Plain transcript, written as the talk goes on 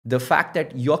The fact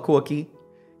that you're quirky,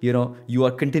 you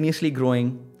are continuously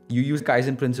growing, you use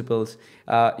Kaizen principles,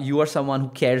 you are someone who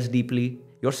cares deeply,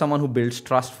 you're someone who builds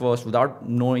trust first without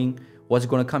knowing what's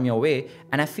going to come your way.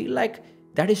 And I feel like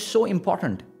that is so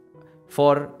important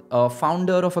for a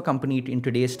founder of a company in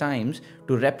today's times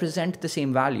to represent the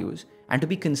same values and to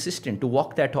be consistent, to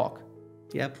walk their talk.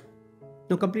 Yep.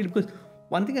 No, completely. Because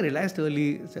one thing I realized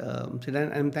early,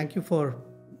 Siddhan, and thank you for,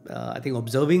 I think,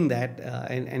 observing that.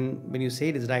 And when you say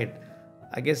it is right,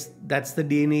 I guess that's the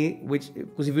DNA. Which,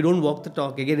 because if you don't walk the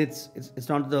talk, again, it's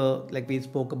not the, like we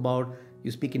spoke about.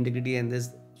 You speak integrity, and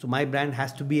this. So my brand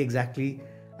has to be exactly.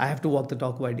 I have to walk the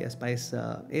talk. Of Idea Spice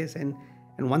is, and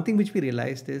one thing which we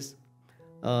realized is,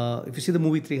 if you see the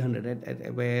movie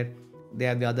 300, where they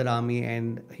are the other army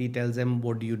and he tells them,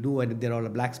 what do you do? And they're all a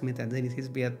blacksmith. And then he says,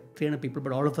 we are 300 people,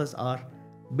 but all of us are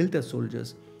built as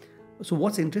soldiers. So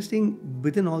what's interesting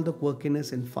within all the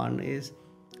quirkiness and fun is,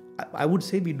 I would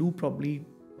say we do probably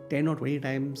 10 or 20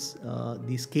 times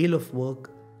the scale of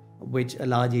work which a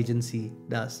large agency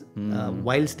does,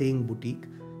 while staying boutique,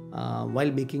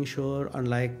 while making sure,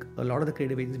 unlike a lot of the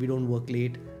creative agencies, we don't work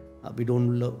late, we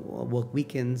don't work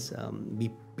weekends,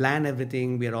 we plan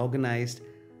everything, we are organized.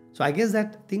 So I guess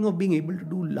that thing of being able to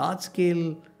do large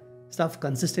scale stuff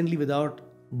consistently without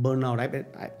burnout,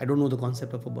 I don't know the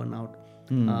concept of a burnout.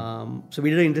 So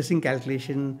we did an interesting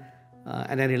calculation,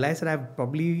 and I realized that I've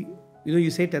probably,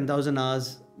 you say 10,000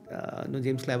 hours,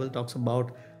 James Clavell talks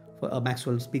about,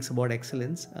 Maxwell speaks about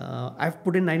excellence. I've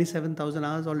put in 97,000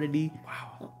 hours already.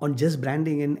 Wow. On just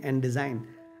branding and design.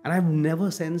 And I've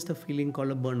never sensed a feeling called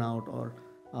a burnout or,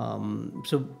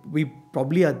 so we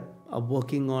probably are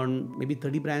working on maybe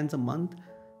 30 brands a month,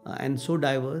 and so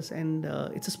diverse, and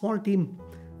it's a small team.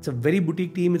 It's a very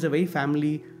boutique team. It's a very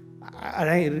family.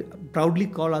 I proudly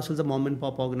call ourselves a mom and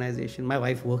pop organization. My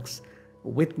wife works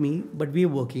with me, but we're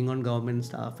working on government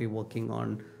stuff. We're working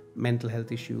on mental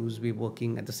health issues. We're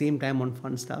working at the same time on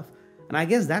fun stuff. And I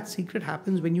guess that secret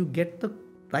happens when you get the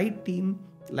right team,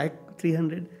 like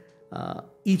 300.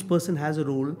 Each person has a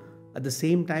role. At the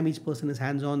same time, each person is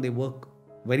hands-on. They work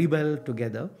very well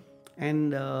together.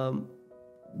 And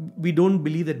we don't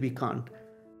believe that we can't.